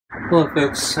Hello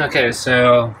folks, okay,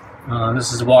 so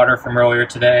this is water from earlier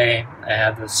today. I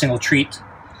have the single treat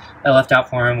I left out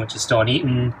for him, which is still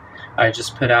uneaten. I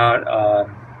just put out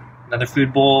another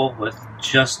food bowl with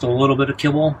just a little bit of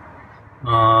kibble.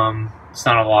 It's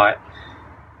not a lot,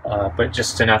 but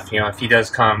just enough, if he does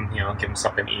come, give him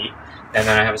something to eat. And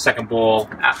then I have a second bowl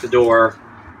at the door,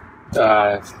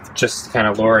 just to kind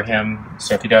of lure him,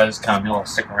 so if he does come, he'll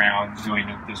stick around, knowing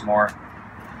that there's more.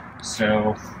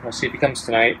 So we'll see if he comes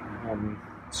tonight. I'm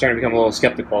starting to become a little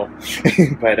skeptical,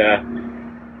 but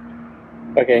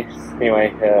okay.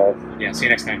 Anyway, yeah. See you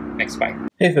next time. Thanks. Bye.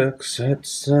 Hey folks,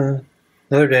 it's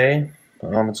another day.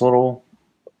 It's a little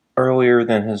earlier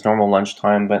than his normal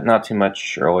lunchtime, but not too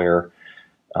much earlier.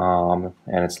 And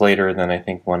it's later than I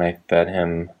think when I fed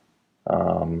him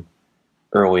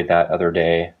early that other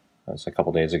day. That was a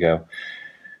couple days ago.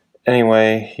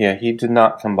 Anyway, yeah, he did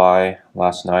not come by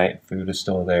last night. Food is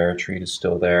still there, treat is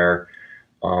still there.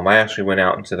 I actually went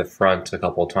out into the front a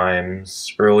couple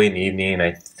times early in the evening.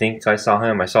 I think I saw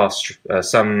him. I saw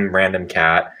some random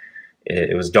cat.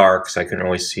 It was dark, so I couldn't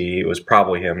really see. It was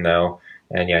probably him, though.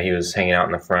 And yeah, he was hanging out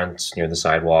in the front near the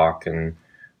sidewalk, and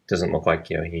doesn't look like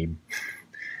he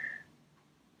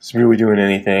was really doing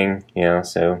anything.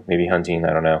 So maybe hunting.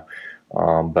 I don't know.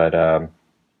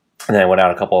 And then I went out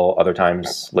a couple other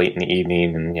times late in the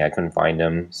evening, and yeah, I couldn't find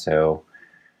him. So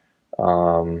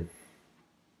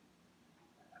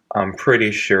I'm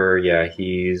pretty sure, yeah,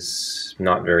 he's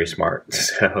not very smart.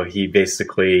 So he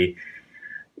basically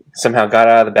somehow got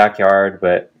out of the backyard,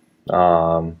 but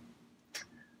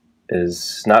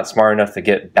is not smart enough to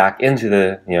get back into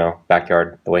the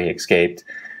backyard the way he escaped,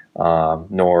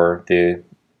 nor the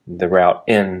route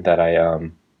in that I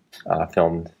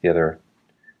filmed the other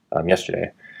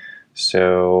yesterday.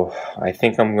 So I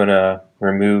think I'm gonna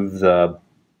remove the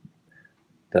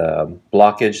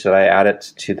blockage that I added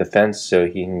to the fence so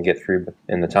he can get through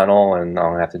in the tunnel, and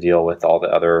I'll have to deal with all the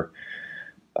other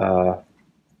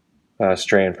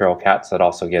stray and feral cats that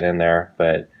also get in there.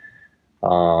 But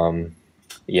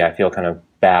yeah, I feel kind of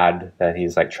bad that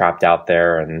he's like trapped out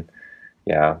there, and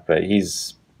yeah, but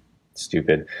he's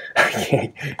stupid.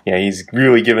 Yeah, he's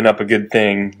really given up a good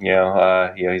thing.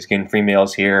 He's getting free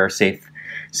meals here, safe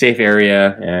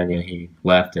area, and he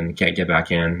left and can't get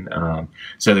back in.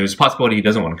 So there's a possibility he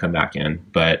doesn't want to come back in,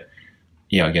 but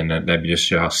again, that just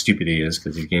show how stupid he is,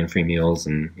 because he's getting free meals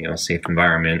and safe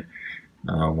environment,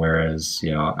 whereas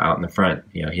out in the front,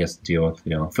 he has to deal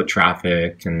with foot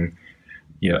traffic and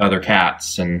other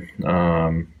cats and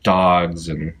dogs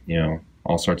and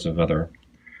all sorts of other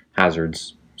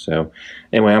hazards. So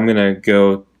anyway, I'm gonna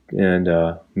go and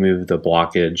move the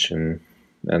blockage, and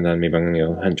then maybe I'm gonna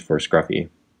go hunt for Scruffy.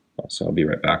 So I'll be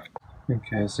right back.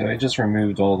 Okay, so I just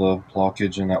removed all the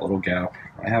blockage in that little gap.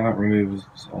 I haven't removed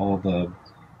all the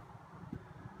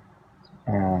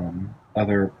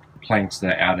other planks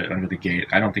that I added under the gate.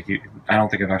 I don't think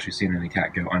I've actually seen any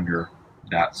cat go under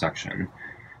that section.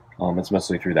 It's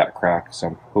mostly through that crack, so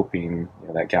I'm hoping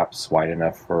that gap's wide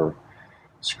enough for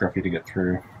Scruffy to get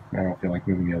through. I don't feel like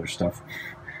moving the other stuff.